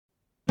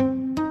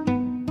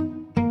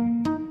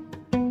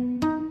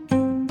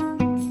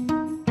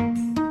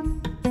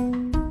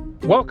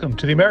Welcome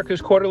to the America's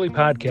Quarterly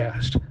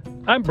Podcast.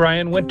 I'm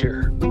Brian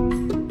Winter.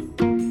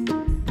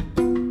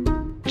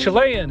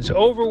 Chileans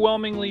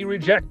overwhelmingly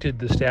rejected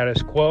the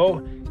status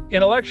quo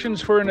in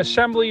elections for an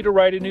assembly to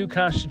write a new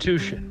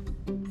constitution.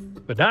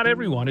 But not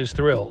everyone is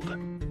thrilled.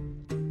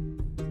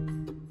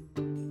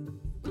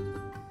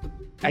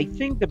 I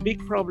think the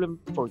big problem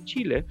for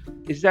Chile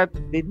is that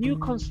the new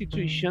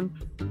constitution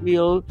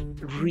will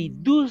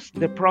reduce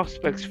the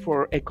prospects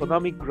for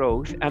economic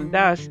growth, and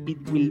thus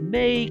it will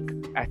make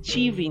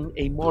achieving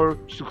a more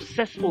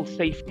successful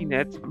safety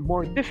net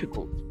more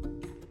difficult.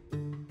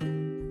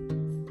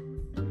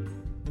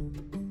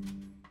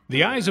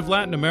 The eyes of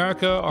Latin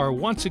America are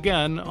once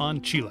again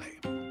on Chile.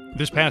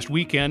 This past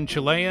weekend,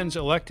 Chileans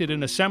elected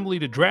an assembly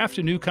to draft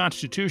a new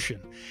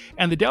constitution,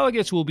 and the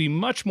delegates will be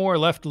much more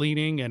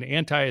left-leaning and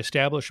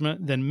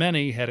anti-establishment than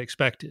many had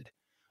expected.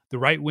 The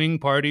right-wing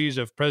parties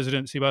of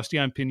President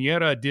Sebastián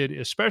Piñera did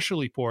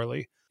especially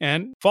poorly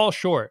and fall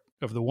short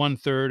of the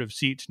one-third of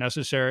seats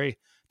necessary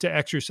to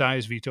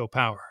exercise veto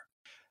power.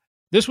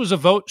 This was a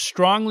vote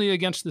strongly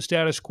against the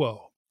status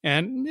quo,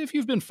 and if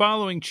you've been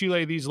following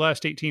Chile these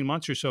last 18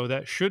 months or so,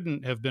 that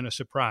shouldn't have been a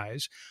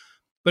surprise.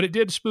 But it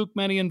did spook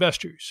many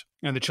investors,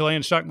 and the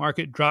Chilean stock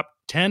market dropped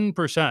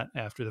 10%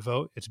 after the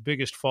vote, its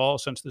biggest fall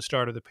since the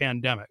start of the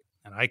pandemic.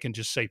 And I can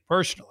just say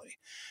personally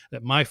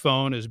that my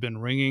phone has been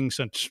ringing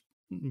since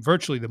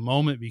virtually the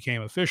moment it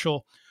became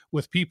official,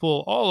 with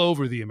people all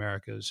over the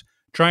Americas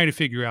trying to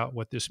figure out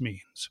what this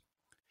means.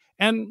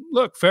 And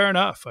look, fair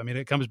enough. I mean,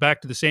 it comes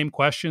back to the same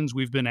questions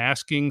we've been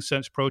asking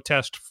since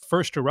protests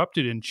first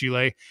erupted in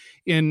Chile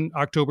in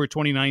October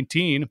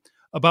 2019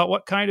 about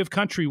what kind of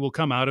country will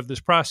come out of this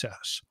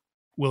process.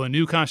 Will a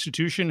new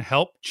constitution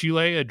help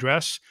Chile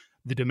address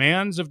the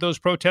demands of those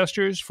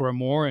protesters for a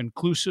more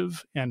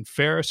inclusive and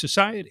fair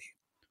society?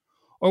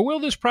 Or will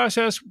this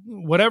process,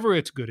 whatever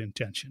its good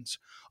intentions,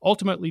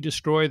 ultimately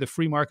destroy the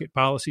free market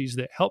policies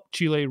that help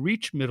Chile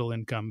reach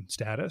middle-income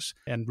status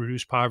and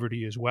reduce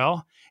poverty as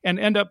well, and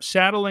end up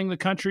saddling the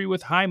country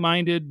with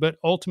high-minded but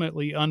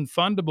ultimately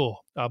unfundable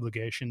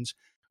obligations?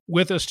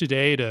 With us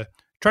today to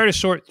try to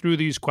sort through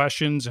these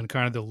questions and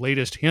kind of the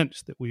latest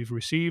hints that we've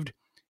received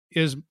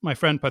is my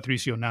friend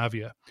Patricio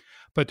Navia.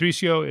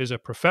 Patricio is a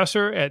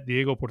professor at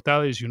Diego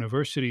Portales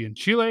University in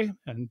Chile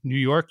and New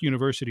York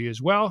University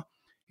as well.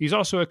 He's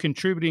also a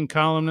contributing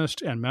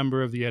columnist and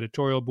member of the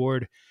editorial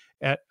board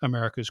at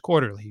America's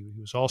Quarterly.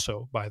 He was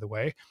also, by the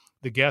way,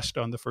 the guest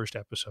on the first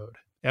episode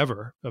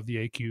ever of the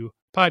AQ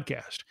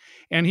podcast.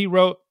 And he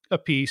wrote a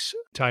piece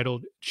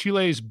titled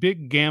 "Chile's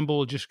Big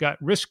Gamble Just Got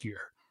Riskier"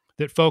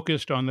 that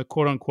focused on the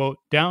quote-unquote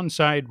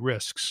downside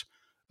risks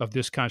of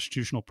this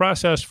constitutional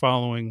process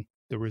following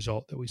the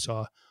result that we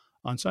saw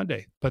on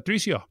Sunday.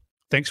 Patricio,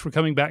 thanks for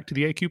coming back to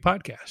the AQ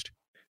podcast.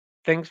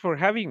 Thanks for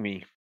having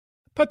me.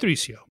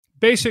 Patricio,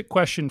 basic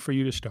question for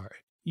you to start.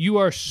 You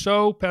are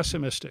so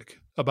pessimistic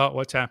about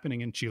what's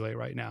happening in Chile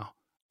right now.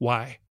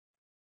 Why?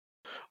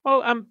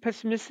 Well, I'm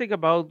pessimistic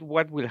about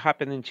what will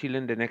happen in Chile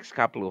in the next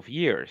couple of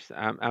years.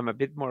 I'm a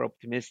bit more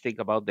optimistic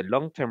about the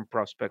long-term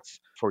prospects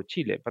for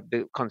Chile, but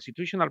the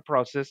constitutional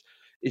process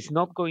is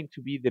not going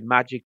to be the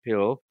magic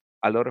pill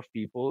a lot of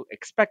people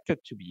expect it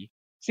to be,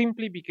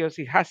 simply because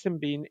it hasn't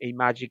been a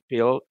magic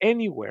pill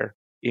anywhere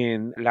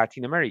in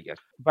Latin America.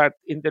 But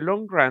in the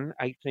long run,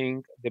 I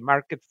think the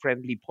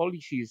market-friendly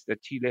policies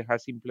that Chile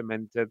has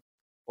implemented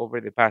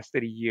over the past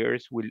 30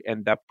 years will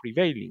end up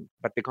prevailing.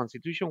 But the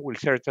constitution will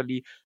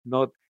certainly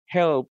not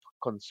help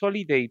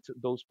consolidate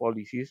those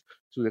policies.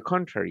 To the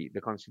contrary, the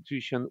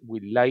constitution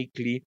will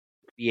likely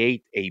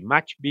create a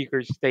much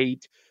bigger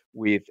state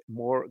with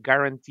more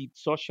guaranteed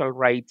social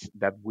rights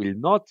that will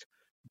not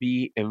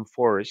be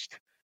enforced,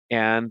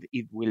 and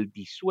it will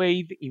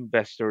dissuade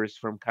investors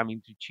from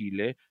coming to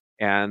Chile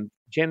and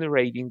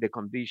generating the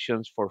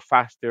conditions for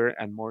faster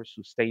and more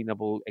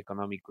sustainable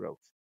economic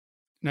growth.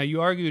 Now, you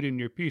argued in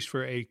your piece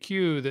for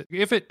AQ that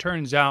if it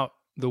turns out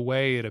the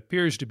way it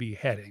appears to be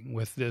heading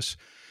with this,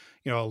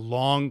 a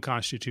long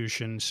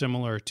constitution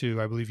similar to,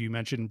 I believe you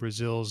mentioned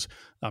Brazil's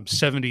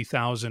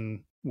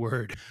 70,000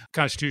 word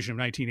constitution of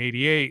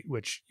 1988,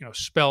 which,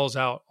 spells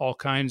out all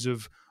kinds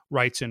of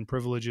rights and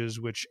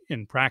privileges, which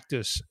in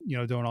practice,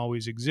 don't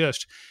always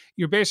exist.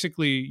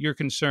 Your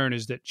concern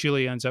is that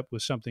Chile ends up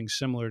with something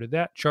similar to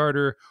that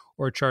charter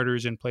or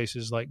charters in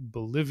places like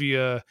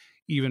Bolivia,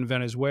 even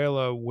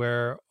Venezuela,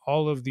 where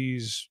all of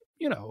these,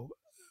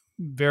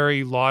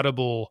 very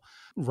laudable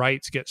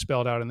rights get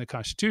spelled out in the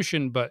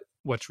Constitution, but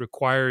what's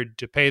required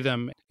to pay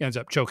them ends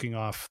up choking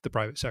off the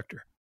private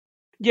sector.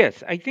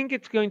 Yes, I think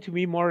it's going to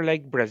be more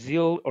like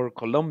Brazil or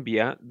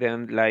Colombia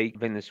than like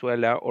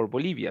Venezuela or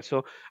Bolivia.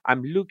 So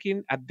I'm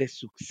looking at the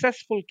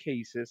successful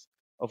cases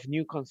of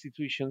new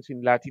constitutions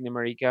in Latin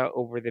America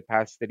over the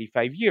past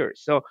 35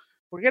 years. So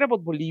forget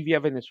about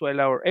Bolivia,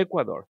 Venezuela, or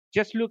Ecuador.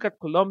 Just look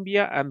at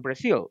Colombia and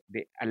Brazil,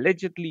 the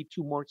allegedly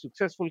two more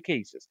successful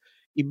cases.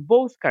 In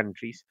both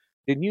countries,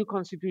 the new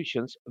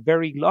constitutions,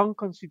 very long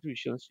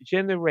constitutions,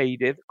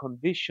 generated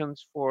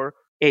conditions for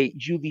a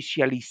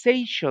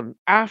judicialization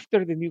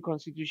after the new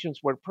constitutions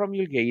were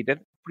promulgated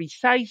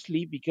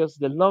precisely because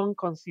the long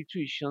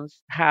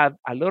constitutions had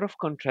a lot of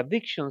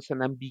contradictions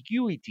and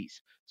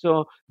ambiguities.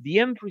 So the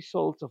end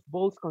result of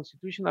both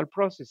constitutional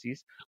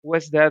processes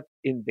was that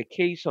in the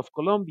case of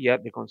Colombia,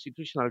 the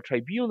Constitutional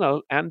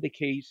Tribunal, and the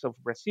case of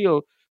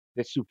Brazil,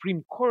 the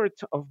Supreme Court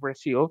of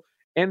Brazil,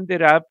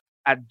 ended up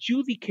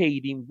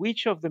adjudicating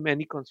which of the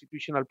many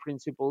constitutional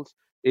principles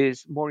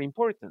is more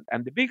important.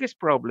 And the biggest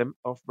problem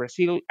of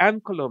Brazil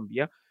and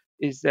Colombia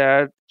is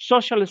that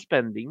social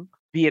spending,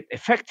 be it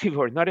effective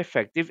or not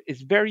effective,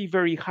 is very,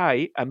 very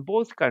high, and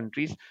both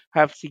countries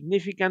have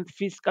significant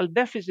fiscal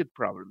deficit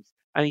problems.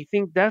 And I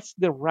think that's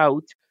the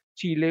route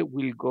Chile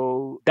will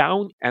go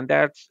down, and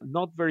that's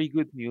not very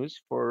good news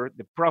for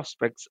the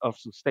prospects of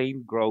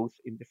sustained growth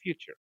in the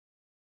future.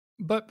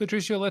 But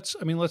Patricio, let's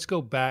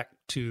go back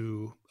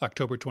to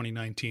October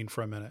 2019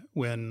 for a minute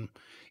when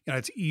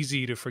it's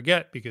easy to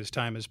forget because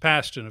time has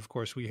passed and of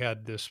course we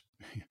had this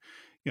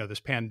this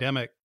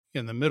pandemic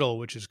in the middle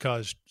which has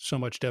caused so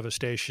much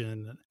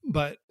devastation.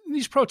 But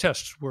these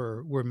protests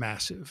were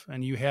massive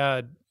and you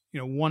had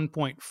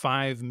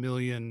 1.5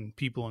 million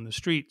people in the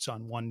streets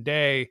on one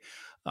day,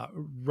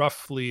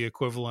 roughly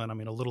equivalent,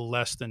 a little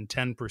less than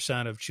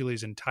 10% of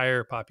Chile's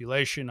entire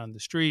population on the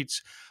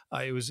streets.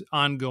 It was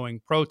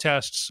ongoing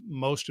protests,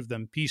 most of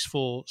them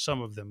peaceful,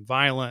 some of them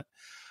violent.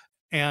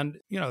 And,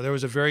 there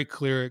was a very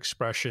clear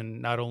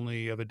expression, not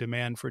only of a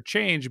demand for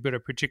change, but a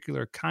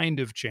particular kind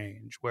of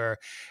change, where,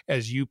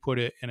 as you put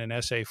it in an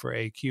essay for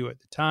AQ at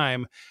the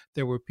time,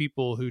 there were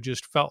people who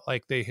just felt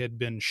like they had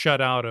been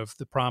shut out of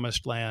the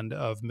promised land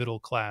of middle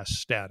class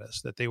status,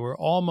 that they were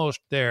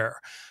almost there,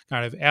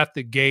 kind of at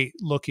the gate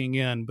looking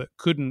in, but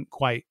couldn't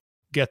quite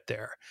get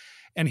there.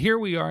 And here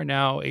we are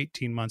now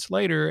 18 months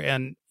later.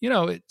 And,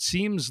 it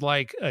seems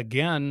like,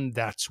 again,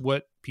 that's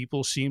what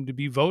people seem to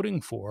be voting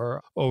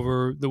for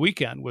over the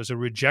weekend was a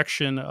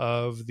rejection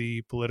of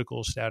the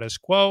political status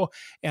quo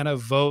and a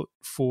vote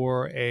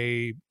for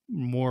a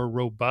more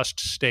robust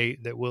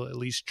state that will at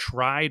least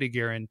try to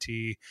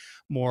guarantee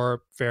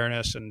more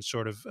fairness and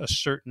sort of a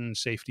certain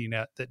safety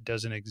net that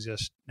doesn't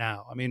exist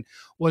now.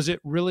 Was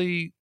it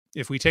really,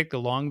 if we take the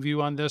long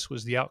view on this,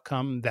 was the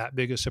outcome that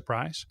big a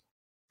surprise?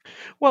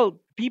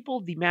 Well, people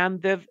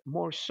demanded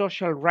more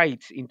social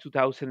rights in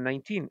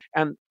 2019.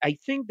 And I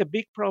think the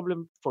big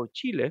problem for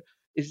Chile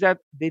is that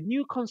the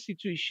new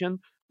constitution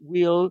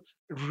will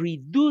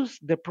reduce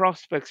the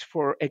prospects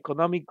for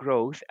economic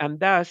growth, and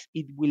thus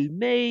it will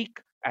make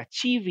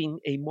achieving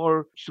a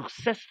more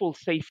successful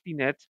safety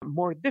net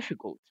more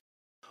difficult.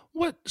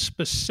 What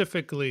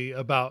specifically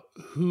about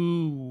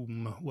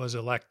whom was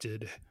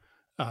elected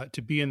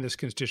to be in this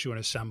constituent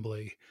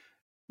assembly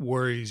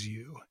worries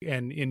you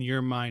and in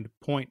your mind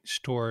points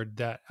toward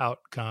that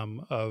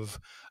outcome of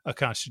a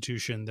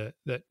constitution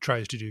that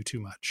tries to do too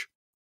much?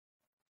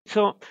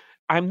 So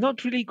I'm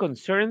not really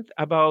concerned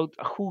about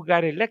who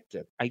got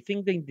elected. I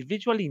think the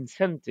individual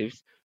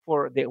incentives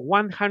for the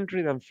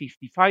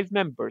 155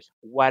 members,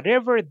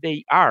 whatever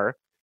they are,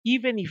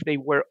 even if they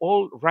were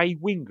all right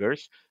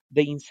wingers,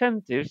 the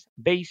incentives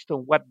based on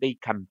what they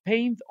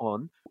campaigned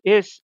on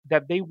is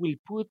that they will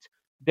put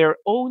their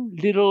own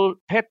little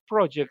pet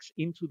projects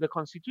into the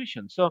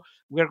constitution. So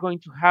we're going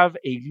to have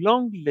a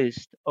long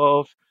list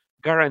of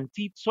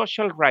guaranteed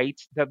social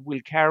rights that will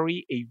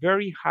carry a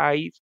very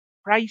high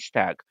price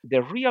tag.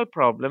 The real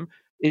problem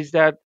is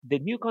that the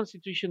new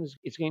constitution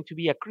is going to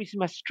be a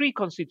Christmas tree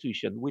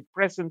constitution with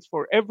presents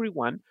for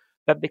everyone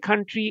that the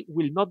country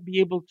will not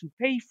be able to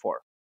pay for.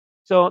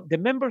 So the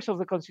members of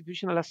the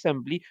Constitutional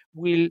Assembly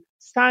will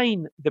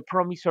sign the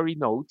promissory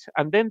notes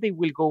and then they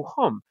will go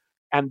home.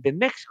 And the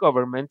next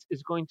government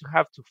is going to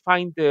have to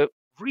find the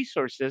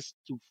resources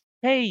to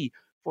pay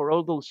for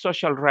all those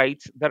social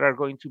rights that are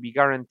going to be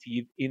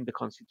guaranteed in the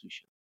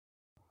Constitution.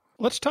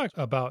 Let's talk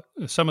about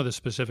some of the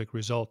specific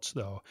results,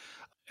 though.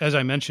 As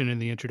I mentioned in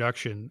the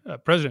introduction,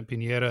 President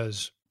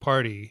Piñera's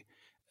party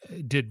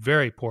did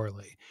very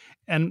poorly.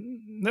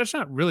 And that's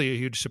not really a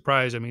huge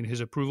surprise.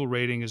 His approval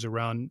rating is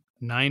around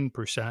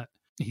 9%.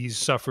 He's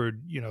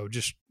suffered,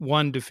 just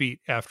one defeat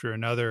after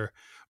another,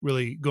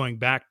 really going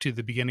back to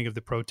the beginning of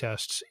the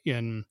protests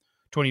in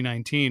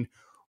 2019.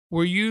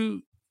 Were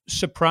you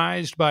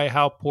surprised by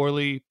how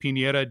poorly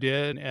Piñera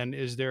did? And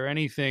is there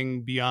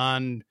anything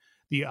beyond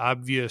the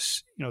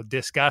obvious,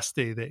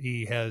 disguste that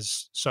he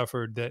has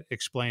suffered that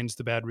explains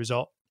the bad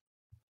result?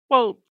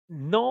 Well,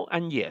 no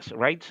and yes,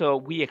 right? So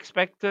we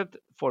expected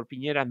for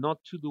Piñera not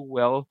to do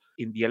well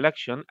in the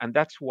election, and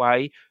that's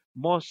why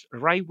most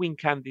right wing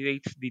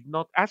candidates did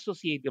not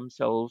associate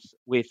themselves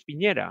with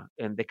Piñera.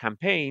 In the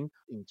campaign,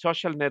 in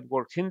social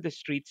networks, in the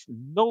streets,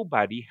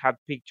 nobody had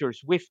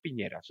pictures with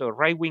Piñera. So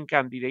right wing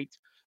candidates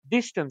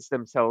distanced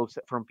themselves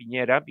from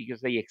Piñera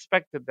because they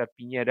expected that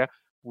Piñera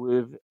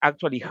would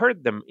actually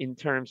hurt them in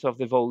terms of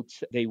the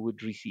votes they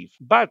would receive.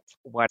 But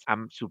what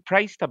I'm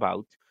surprised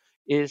about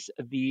is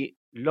the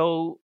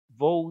low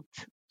vote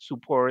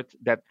support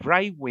that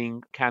right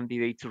wing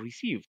candidates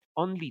received.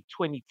 Only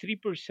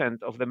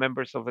 23% of the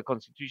members of the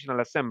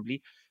Constitutional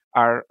Assembly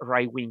are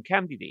right wing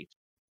candidates.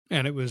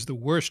 And it was the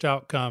worst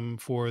outcome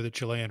for the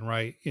Chilean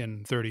right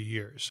in 30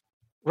 years.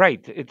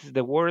 Right. It's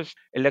the worst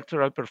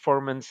electoral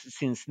performance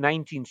since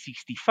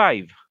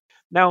 1965.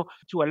 Now,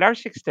 to a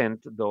large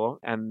extent, though,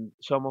 and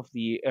some of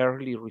the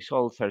early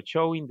results are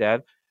showing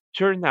that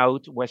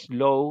turnout was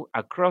low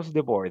across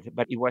the board,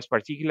 but it was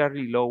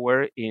particularly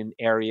lower in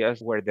areas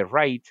where the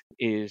right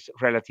is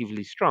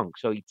relatively strong.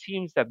 So it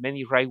seems that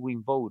many right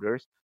wing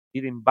voters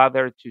didn't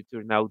bother to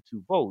turn out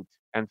to vote.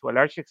 And to a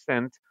large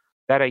extent,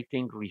 that I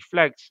think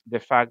reflects the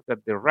fact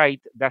that the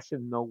right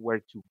doesn't know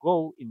where to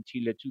go in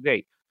Chile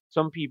today.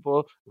 Some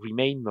people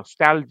remain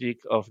nostalgic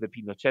of the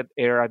Pinochet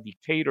era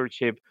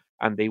dictatorship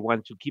and they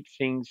want to keep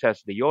things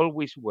as they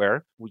always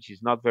were, which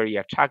is not very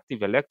attractive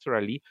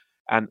electorally.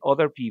 And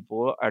other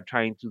people are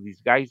trying to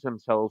disguise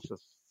themselves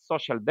as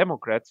social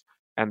democrats,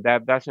 and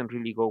that doesn't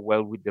really go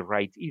well with the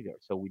right either.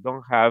 So we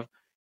don't have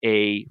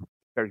a,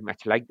 very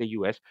much like the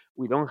US,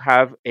 we don't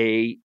have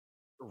a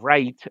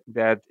right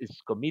that is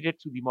committed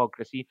to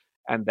democracy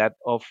and that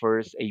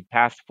offers a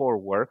path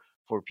forward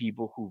for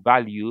people who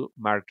value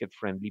market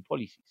friendly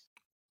policies.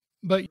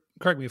 But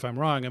correct me if I'm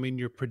wrong. I mean,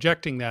 you're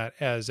projecting that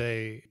as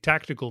a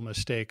tactical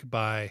mistake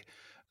by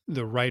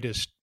the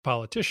rightist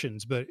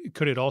politicians, but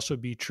could it also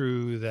be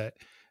true that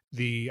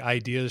the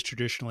ideas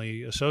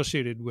traditionally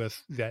associated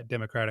with that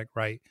democratic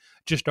right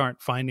just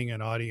aren't finding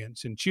an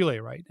audience in Chile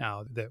right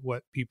now? That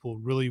what people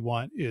really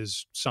want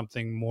is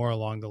something more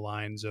along the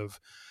lines of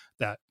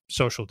that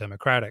social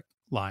democratic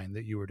line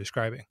that you were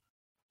describing?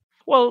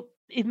 Well,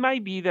 it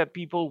might be that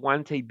people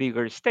want a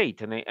bigger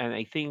state. And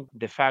I think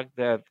the fact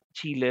that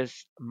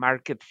Chile's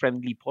market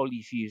friendly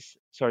policies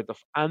sort of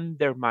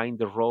undermine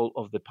the role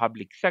of the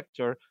public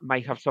sector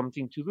might have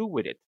something to do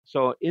with it.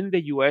 So in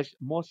the US,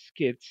 most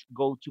kids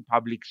go to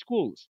public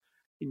schools.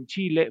 In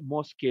Chile,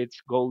 most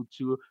kids go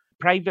to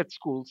private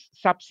schools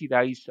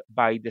subsidized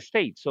by the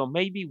state. So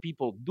maybe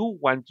people do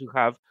want to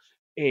have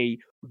a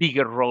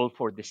bigger role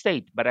for the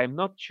state, but I'm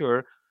not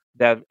sure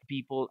that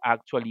people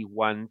actually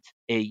want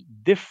a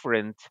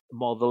different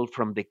model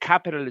from the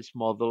capitalist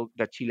model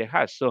that Chile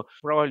has. So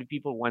probably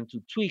people want to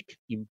tweak,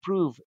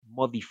 improve,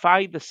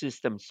 modify the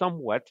system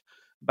somewhat,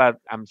 but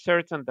I'm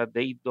certain that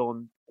they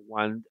don't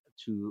want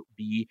to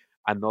be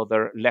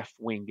another left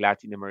wing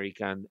Latin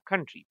American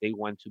country. They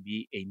want to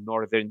be a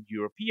Northern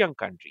European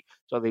country.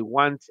 So they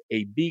want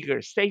a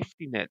bigger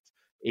safety net,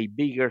 a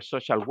bigger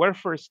social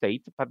welfare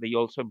state, but they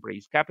also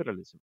embrace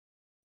capitalism.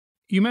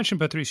 You mentioned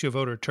Patricio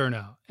voter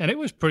turnout, and it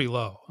was pretty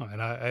low. I mean,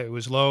 it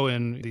was low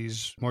in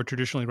these more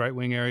traditionally right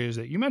wing areas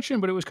that you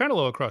mentioned, but it was kind of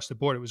low across the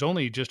board. It was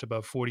only just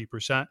above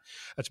 40%.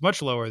 That's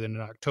much lower than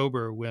in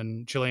October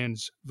when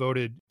Chileans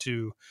voted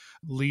to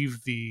leave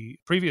the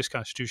previous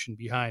constitution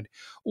behind.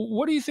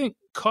 What do you think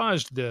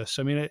caused this?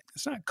 I mean,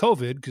 it's not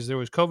COVID because there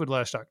was COVID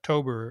last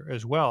October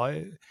as well.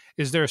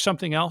 Is there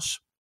something else?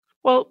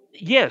 Well,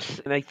 yes,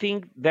 and I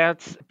think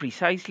that's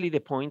precisely the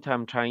point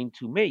I'm trying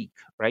to make,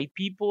 right?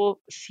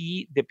 People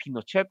see the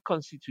Pinochet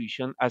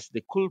constitution as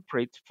the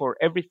culprit for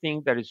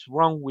everything that is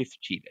wrong with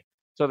Chile.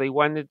 So they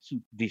wanted to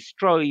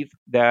destroy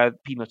that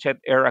Pinochet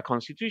era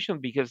constitution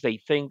because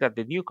they think that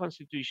the new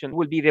constitution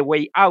will be the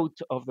way out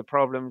of the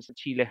problems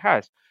Chile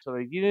has. So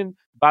they didn't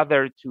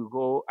bother to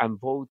go and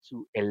vote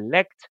to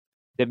elect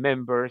the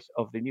members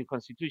of the new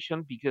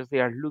constitution because they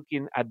are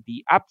looking at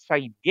the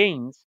upside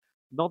gains,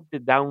 not the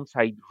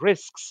downside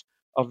risks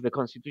of the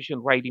constitution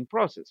writing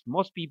process.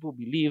 Most people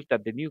believe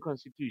that the new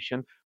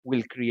constitution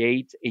will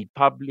create a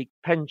public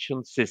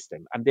pension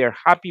system, and they're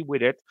happy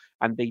with it,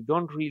 and they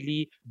don't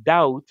really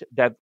doubt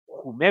that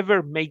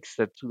whomever makes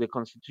it to the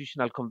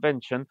constitutional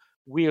convention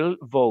will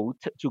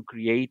vote to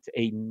create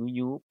a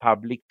new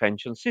public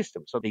pension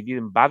system. So they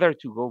didn't bother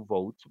to go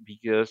vote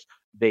because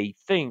they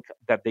think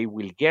that they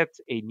will get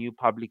a new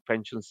public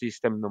pension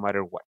system no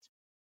matter what.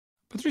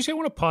 Patricia, I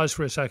want to pause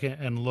for a second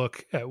and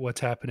look at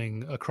what's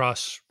happening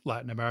across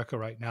Latin America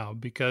right now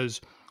because,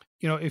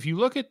 if you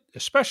look at,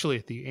 especially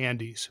at the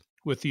Andes,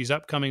 with these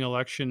upcoming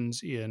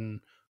elections in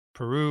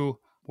Peru,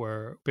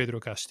 where Pedro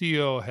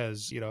Castillo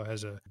has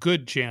a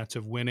good chance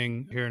of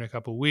winning here in a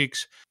couple of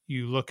weeks.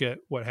 You look at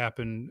what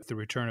happened with the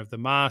return of the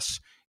MAS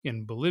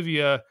in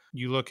Bolivia.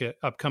 You look at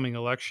upcoming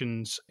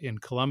elections in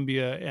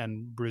Colombia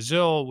and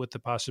Brazil with the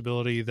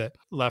possibility that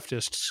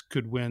leftists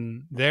could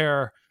win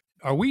there.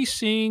 Are we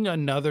seeing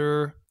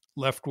another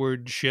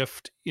leftward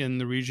shift in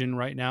the region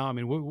right now? I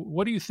mean,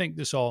 what do you think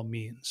this all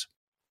means?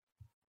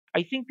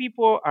 I think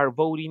people are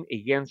voting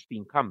against the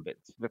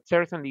incumbents. That's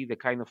certainly the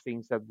kind of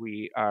things that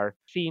we are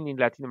seeing in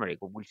Latin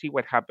America. We'll see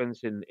what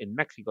happens in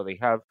Mexico. They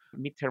have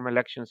midterm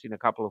elections in a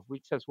couple of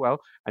weeks as well.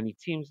 And it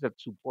seems that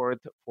support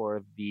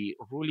for the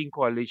ruling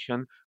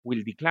coalition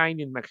will decline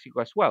in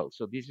Mexico as well.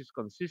 So this is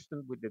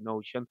consistent with the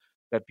notion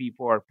that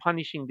people are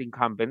punishing the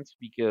incumbents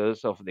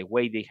because of the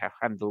way they have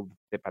handled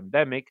the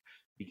pandemic,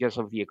 because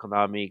of the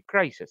economic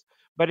crisis.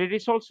 But it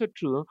is also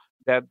true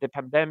that the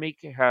pandemic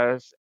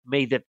has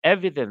made it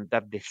evident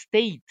that the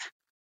state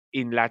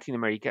in Latin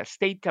America,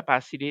 state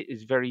capacity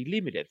is very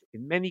limited.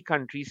 In many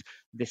countries,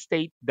 the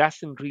state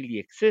doesn't really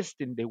exist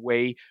in the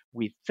way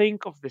we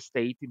think of the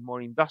state in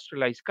more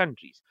industrialized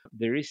countries.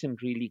 There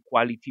isn't really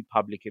quality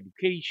public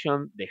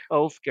education, the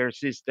healthcare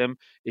system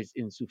is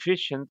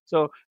insufficient.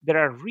 So there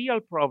are real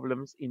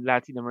problems in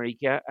Latin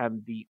America,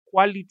 and the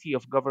quality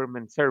of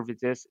government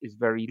services is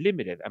very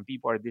limited, and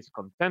people are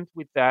discontent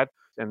with that,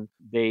 and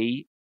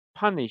they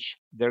punish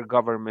their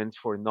governments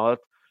for not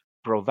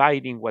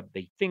providing what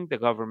they think the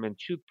government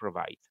should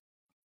provide.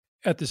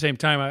 At the same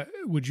time,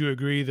 would you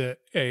agree that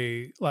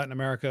a Latin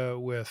America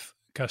with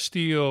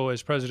Castillo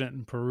as president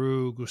in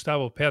Peru,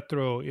 Gustavo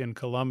Petro in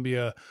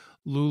Colombia,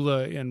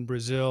 Lula in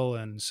Brazil,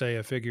 and say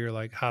a figure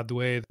like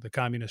Jadwe, the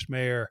communist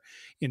mayor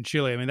in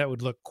Chile, I mean, that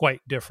would look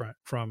quite different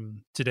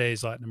from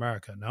today's Latin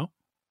America, no?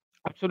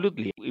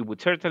 Absolutely. It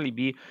would certainly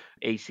be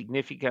a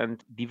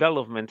significant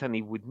development, and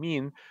it would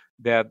mean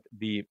that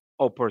the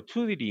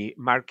opportunity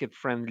market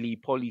friendly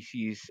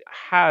policies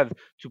had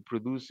to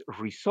produce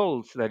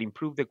results that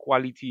improve the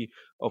quality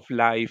of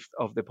life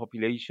of the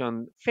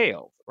population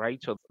failed, right?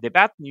 So the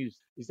bad news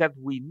is that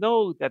we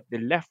know that the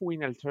left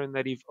wing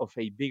alternative of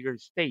a bigger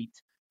state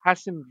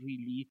hasn't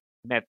really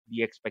met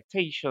the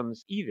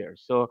expectations either.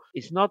 So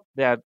it's not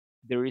that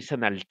there is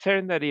an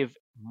alternative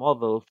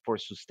model for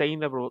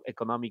sustainable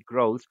economic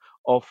growth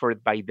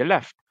offered by the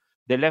left.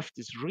 The left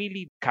is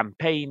really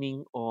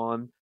campaigning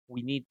on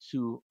we need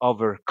to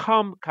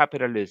overcome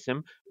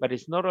capitalism, but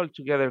it's not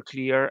altogether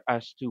clear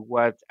as to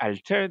what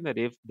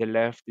alternative the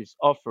left is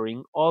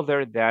offering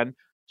other than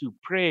to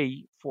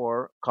pray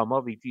for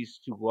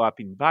commodities to go up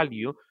in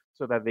value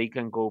so that they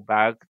can go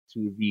back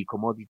to the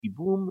commodity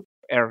boom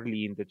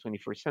early in the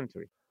 21st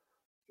century.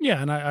 Yeah,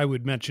 and I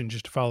would mention,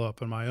 just to follow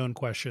up on my own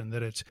question,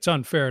 that it's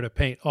unfair to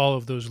paint all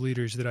of those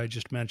leaders that I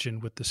just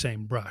mentioned with the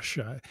same brush.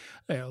 A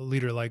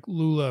leader like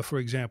Lula, for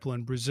example,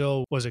 in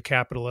Brazil, was a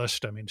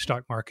capitalist. I mean,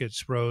 stock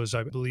markets rose,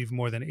 I believe,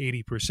 more than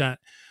 80%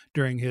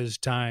 during his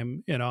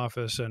time in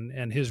office,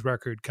 and his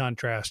record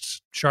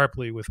contrasts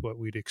sharply with what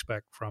we'd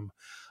expect from,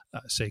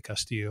 say,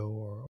 Castillo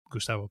or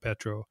Gustavo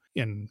Petro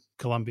in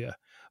Colombia.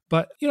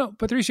 But,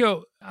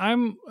 Patricio,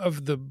 I'm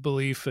of the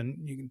belief,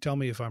 and you can tell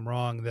me if I'm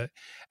wrong, that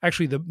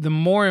actually the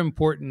more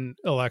important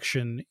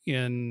election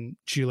in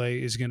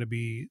Chile is going to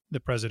be the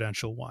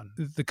presidential one.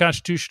 The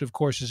Constitution, of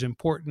course, is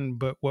important,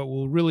 but what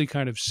will really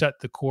kind of set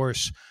the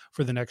course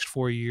for the next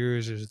 4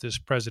 years is this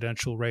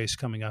presidential race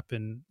coming up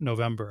in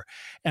November.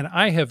 And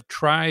I have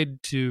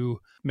tried to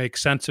make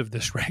sense of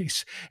this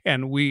race.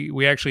 And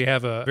we actually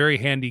have a very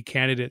handy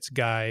candidates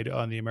guide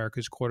on the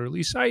America's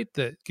Quarterly site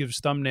that gives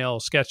thumbnail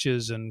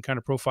sketches and kind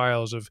of profiles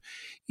of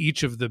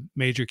each of the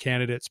major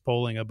candidates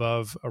polling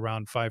above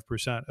around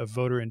 5% of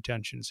voter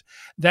intentions.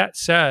 That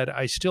said,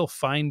 I still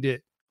find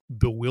it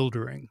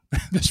bewildering,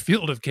 this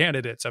field of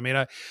candidates. I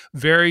mean,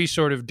 very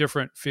sort of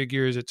different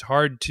figures. It's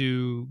hard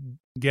to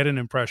get an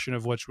impression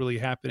of what's really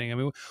happening. I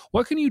mean,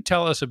 what can you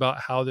tell us about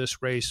how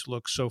this race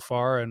looks so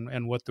far,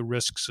 and what the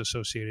risks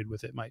associated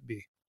with it might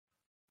be?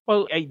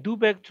 Well, I do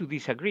beg to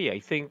disagree. I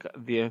think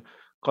the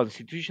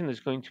constitution is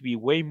going to be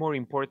way more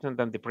important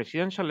than the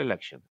presidential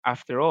election.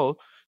 After all,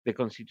 the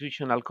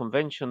constitutional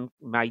convention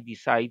might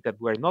decide that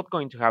we're not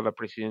going to have a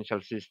presidential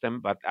system,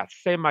 but a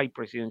semi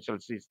presidential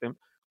system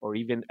or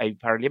even a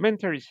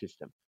parliamentary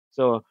system.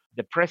 So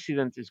the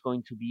president is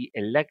going to be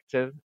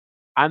elected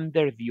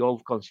under the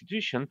old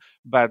constitution,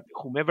 but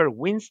whomever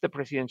wins the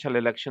presidential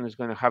election is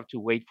going to have to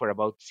wait for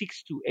about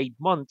 6 to 8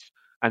 months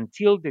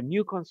until the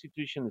new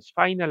constitution is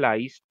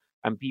finalized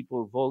and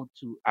people vote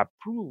to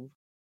approve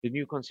the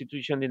new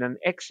constitution in an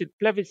exit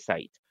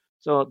plebiscite.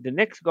 So the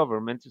next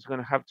government is going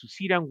to have to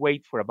sit and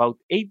wait for about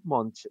 8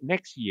 months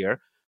next year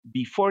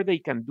before they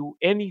can do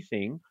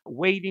anything,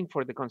 waiting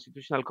for the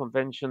Constitutional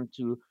Convention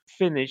to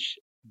finish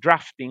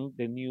drafting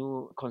the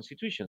new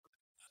constitution.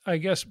 I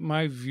guess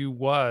my view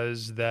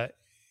was that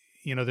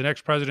the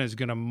next president is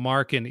going to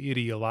mark an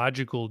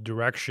ideological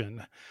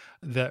direction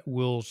that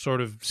will sort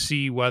of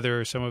see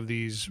whether some of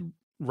these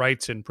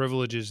rights and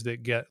privileges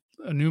that get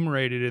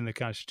enumerated in the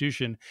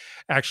Constitution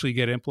actually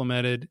get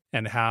implemented,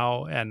 and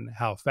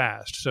how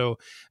fast. So,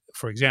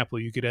 for example,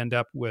 you could end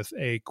up with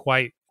a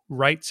quite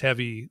rights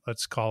heavy,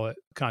 let's call it,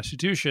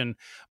 Constitution,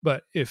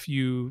 but if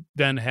you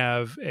then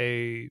have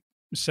a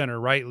center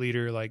right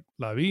leader like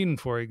Lavín,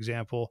 for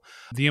example,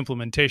 the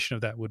implementation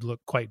of that would look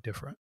quite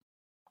different.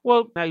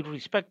 Well, I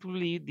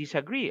respectfully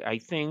disagree. I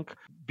think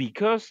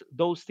because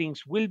those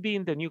things will be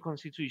in the new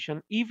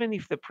constitution, even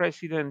if the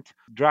president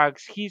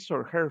drags his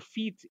or her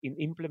feet in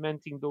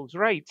implementing those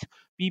rights,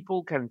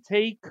 people can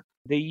take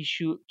the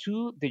issue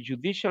to the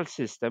judicial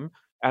system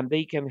and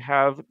they can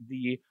have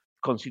the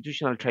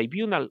constitutional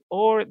tribunal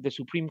or the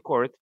Supreme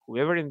Court,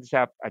 whoever ends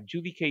up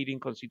adjudicating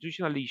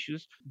constitutional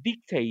issues,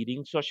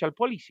 dictating social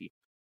policy.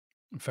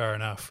 Fair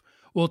enough.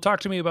 Well,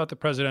 talk to me about the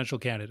presidential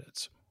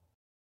candidates.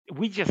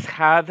 We just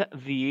had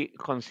the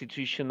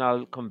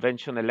constitutional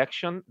convention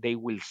election. They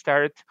will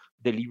start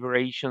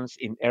deliberations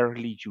in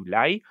early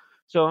July.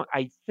 So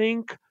I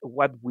think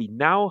what we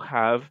now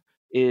have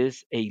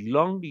is a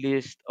long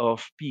list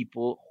of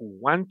people who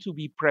want to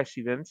be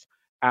presidents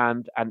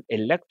and an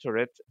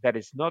electorate that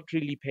is not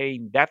really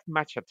paying that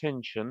much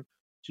attention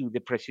to the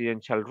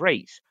presidential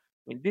race.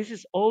 I mean, this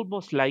is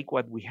almost like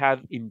what we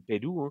had in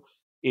Peru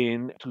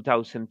in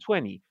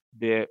 2020.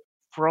 The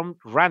front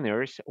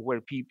runners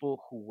were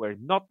people who were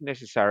not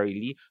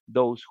necessarily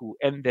those who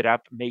ended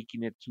up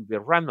making it to the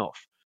runoff.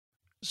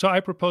 So I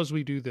propose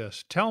we do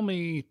this. Tell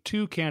me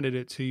two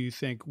candidates who you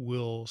think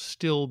will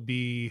still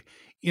be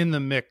in the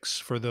mix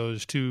for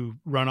those two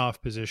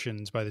runoff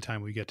positions by the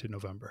time we get to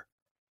November.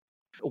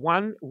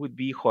 One would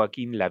be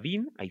Joaquin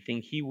Lavín. I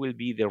think he will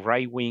be the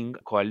right wing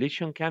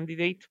coalition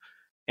candidate.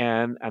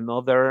 And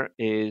another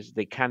is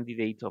the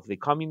candidate of the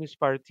Communist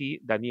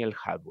Party, Daniel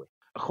Jadwe.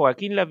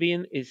 Joaquin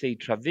Lavín is a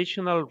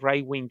traditional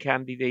right wing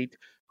candidate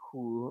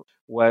who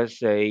was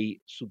a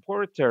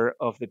supporter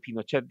of the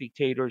Pinochet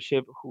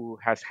dictatorship, who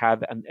has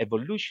had an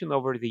evolution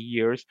over the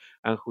years,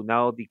 and who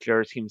now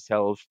declares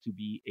himself to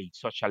be a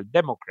social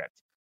democrat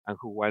and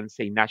who wants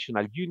a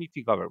national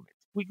unity government.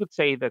 We could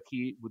say that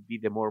he would be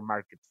the more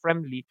market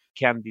friendly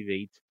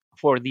candidate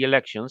for the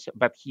elections,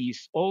 but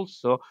he's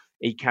also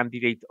a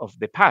candidate of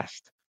the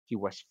past. He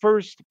was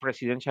first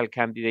presidential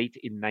candidate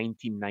in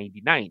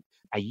 1999,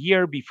 a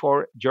year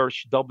before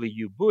George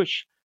W.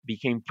 Bush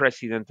became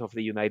president of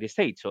the United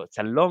States. So it's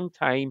a long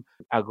time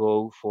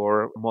ago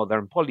for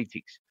modern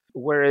politics.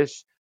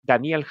 Whereas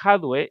Daniel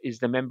Jadwe is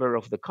the member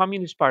of the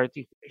Communist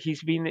Party.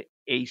 He's been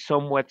a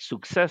somewhat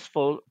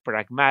successful,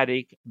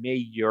 pragmatic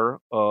mayor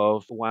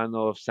of one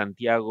of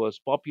Santiago's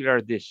popular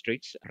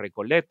districts,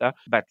 Recoleta,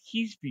 but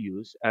his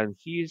views and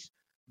his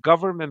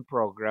government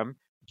program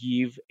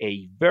give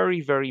a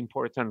very, very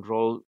important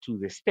role to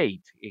the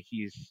state.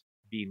 He's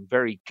been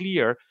very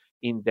clear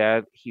in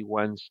that he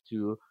wants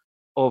to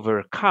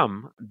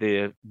overcome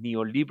the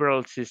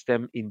neoliberal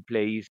system in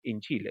place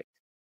in Chile.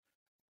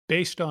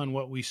 Based on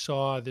what we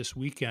saw this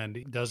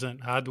weekend,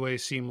 doesn't Hadwe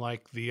seem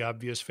like the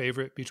obvious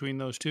favorite between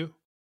those two?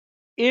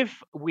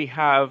 If we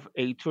have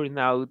a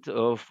turnout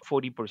of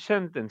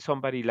 40%, then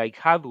somebody like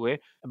Hadwe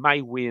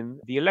might win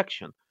the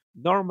election.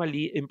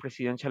 Normally, in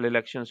presidential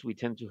elections, we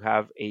tend to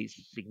have a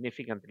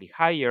significantly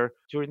higher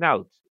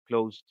turnout,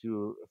 close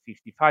to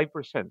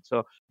 55%.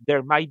 So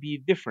there might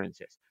be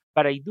differences.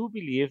 But I do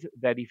believe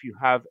that if you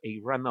have a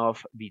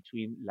runoff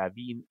between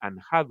Lavín and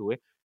Hadwe,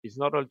 it's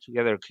not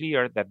altogether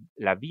clear that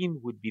Lavín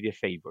would be the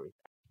favorite.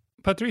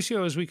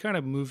 Patricio, as we kind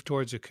of move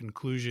towards a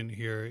conclusion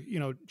here,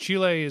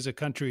 Chile is a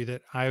country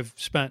that I've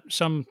spent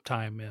some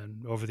time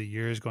in over the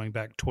years, going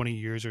back 20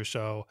 years or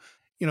so.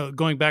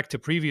 Going back to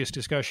previous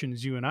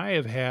discussions you and I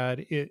have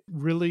had, it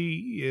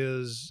really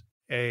is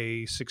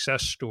a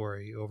success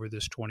story over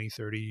this 20,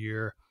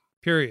 30-year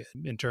period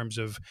in terms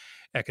of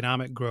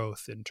economic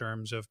growth, in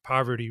terms of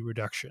poverty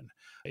reduction,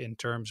 in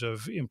terms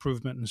of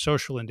improvement in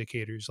social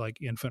indicators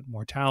like infant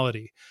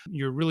mortality.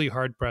 You're really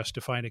hard pressed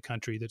to find a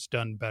country that's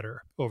done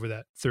better over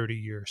that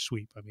 30-year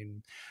sweep. I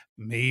mean,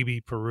 maybe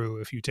Peru,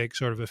 if you take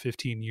sort of a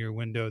 15-year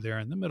window there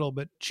in the middle,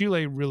 but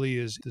Chile really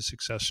is the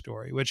success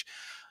story, which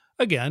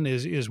again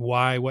is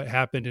why what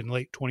happened in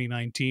late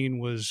 2019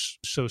 was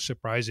so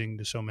surprising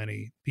to so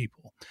many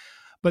people.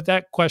 But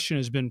that question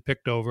has been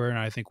picked over, and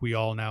I think we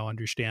all now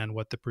understand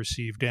what the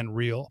perceived and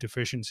real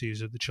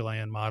deficiencies of the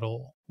Chilean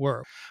model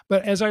were.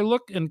 But as I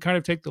look and kind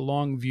of take the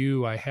long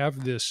view, I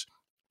have this,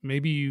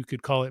 maybe you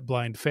could call it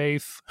blind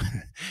faith,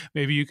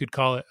 maybe you could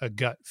call it a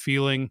gut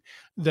feeling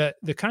that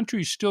the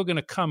country's still going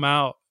to come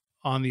out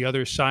on the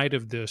other side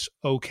of this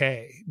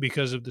okay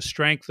because of the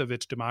strength of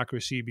its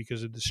democracy,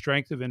 because of the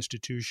strength of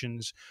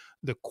institutions,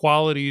 the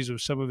qualities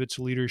of some of its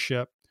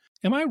leadership.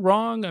 Am I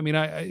wrong? I mean,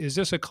 is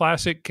this a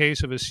classic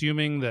case of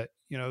assuming that,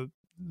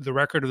 the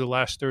record of the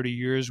last 30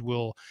 years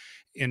will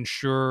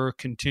ensure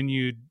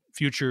continued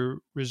future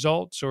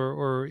results,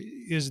 or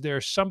is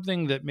there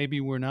something that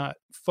maybe we're not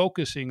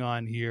focusing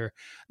on here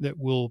that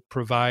will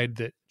provide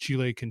that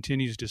Chile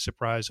continues to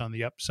surprise on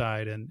the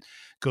upside and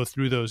go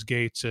through those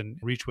gates and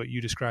reach what you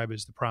describe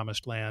as the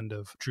promised land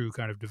of true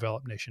kind of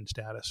developed nation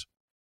status?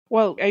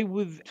 Well, I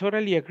would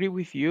totally agree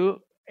with you,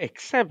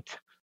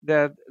 except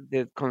that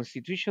the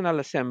Constitutional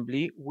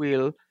Assembly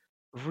will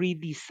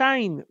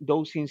redesign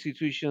those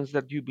institutions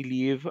that you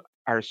believe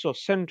are so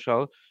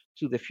central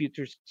to the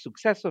future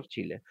success of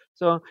Chile.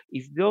 So,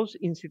 if those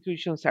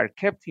institutions are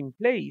kept in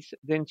place,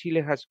 then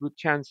Chile has good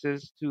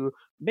chances to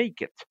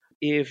make it.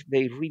 If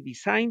they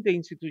redesign the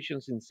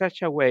institutions in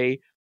such a way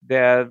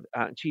that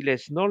Chile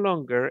is no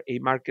longer a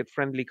market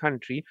friendly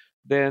country,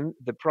 then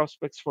the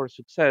prospects for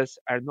success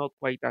are not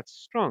quite as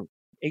strong.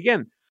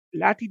 Again,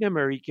 Latin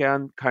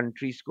American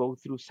countries go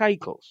through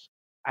cycles.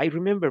 I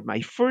remember my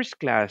first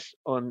class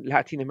on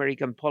Latin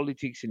American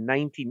politics in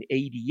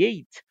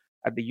 1988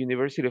 at the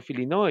University of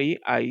Illinois.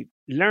 I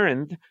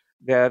learned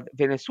that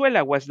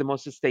Venezuela was the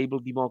most stable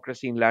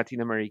democracy in Latin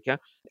America,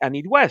 and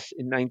it was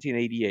in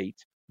 1988.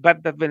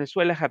 But that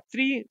Venezuela had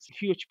three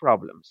huge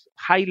problems: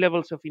 high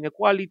levels of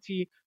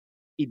inequality,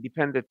 it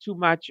depended too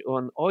much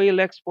on oil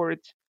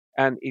exports,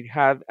 and it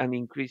had an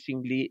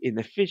increasingly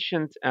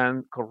inefficient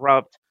and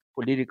corrupt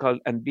political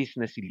and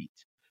business elite.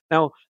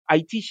 Now,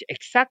 I teach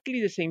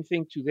exactly the same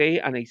thing today,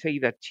 and I say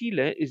that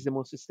Chile is the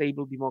most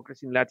stable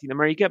democracy in Latin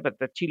America, but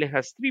that Chile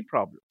has three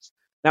problems.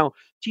 Now,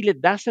 Chile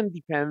doesn't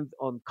depend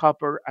on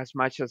copper as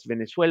much as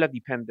Venezuela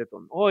depended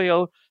on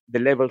oil. The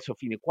levels of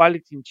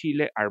inequality in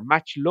Chile are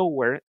much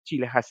lower.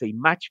 Chile has a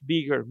much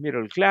bigger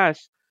middle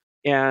class,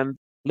 and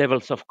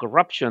levels of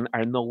corruption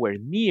are nowhere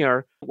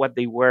near what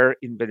they were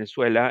in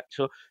Venezuela.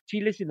 So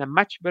Chile is in a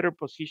much better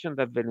position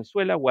than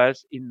Venezuela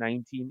was in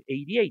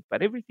 1988.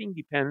 But everything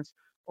depends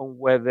on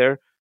whether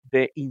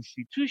the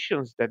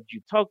institutions that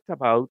you talked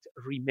about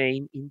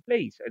remain in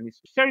place. And it's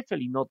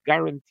certainly not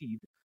guaranteed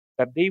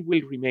that they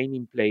will remain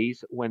in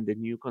place when the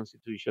new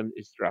constitution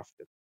is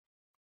drafted.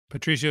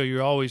 Patricio,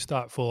 you're always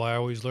thoughtful. I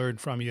always learn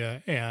from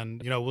you.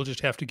 And, we'll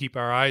just have to keep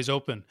our eyes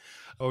open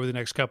over the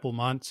next couple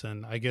months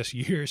and I guess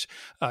years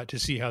to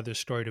see how this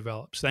story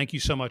develops. Thank you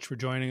so much for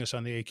joining us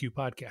on the AQ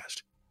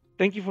podcast.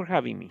 Thank you for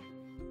having me.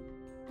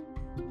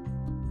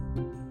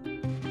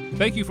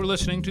 Thank you for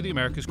listening to the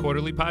America's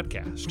Quarterly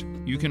podcast.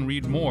 You can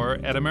read more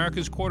at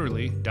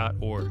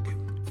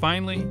americasquarterly.org.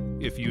 Finally,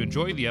 if you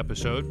enjoyed the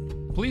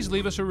episode, please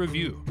leave us a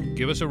review,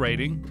 give us a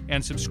rating,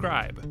 and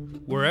subscribe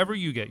wherever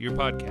you get your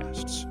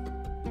podcasts.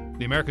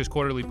 The America's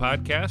Quarterly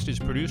podcast is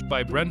produced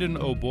by Brendan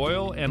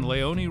O'Boyle and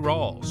Leonie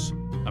Rawls.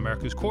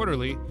 America's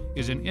Quarterly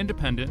is an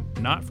independent,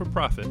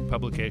 not-for-profit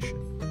publication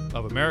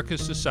of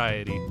America's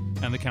Society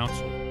and the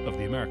Council of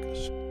the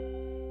Americas.